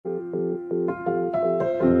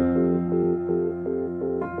You're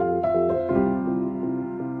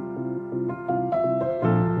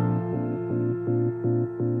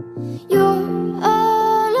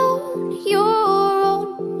alone, you're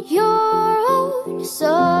on your own.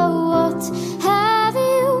 So what? Have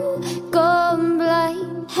you gone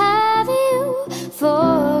blind? Have you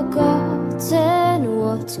forgotten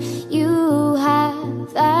what you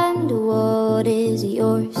have and what is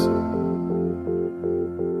yours?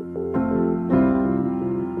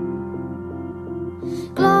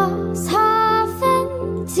 Glass half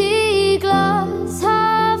empty, glass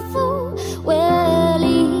half full. Well,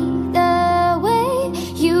 either way,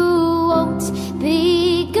 you won't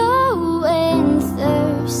be going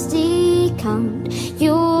thirsty. Count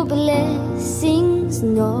your blessings,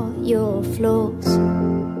 not your flaws.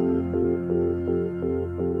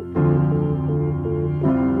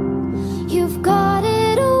 You've got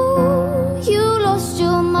it all, you lost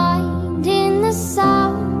your mind in the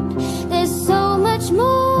sound. There's so much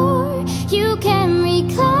more, you can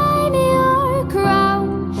reclaim your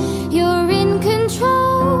crown. You're in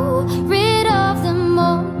control, rid of the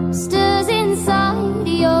monsters inside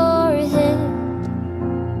your head.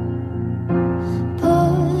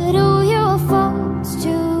 Put all your faults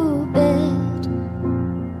to bed.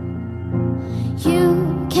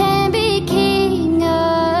 You can be king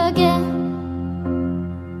again.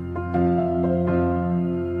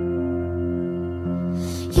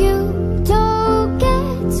 You don't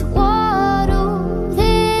get what all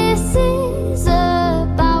this is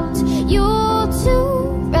about. You're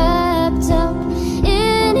too wrapped up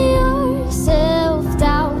in your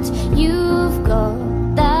self-doubt. You've got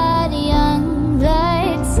that young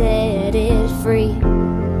blood, set it free.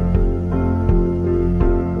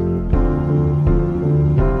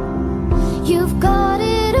 You've got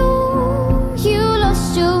it all, you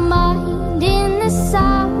lost your mind in the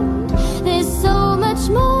sound. There's so much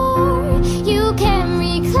more, you can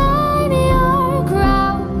reclaim your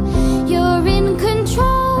crown. You're in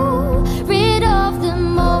control, rid of the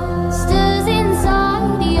monsters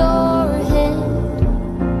inside your head.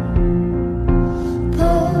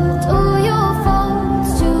 Put all your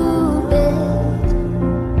faults to bed.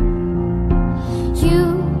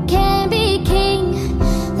 You can be king,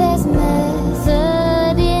 there's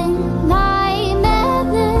method in my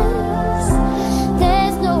madness.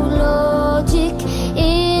 There's no logic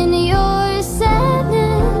in your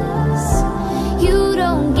sadness. You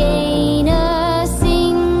don't gain a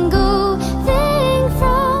single thing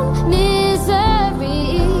from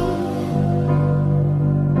misery.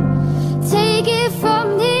 Take it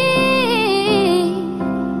from me.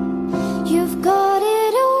 You've got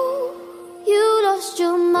it all, you lost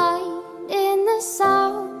your mind in the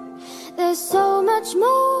sound. There's so much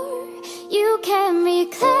more, you can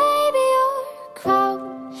reclaim your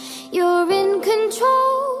crown. You're in control.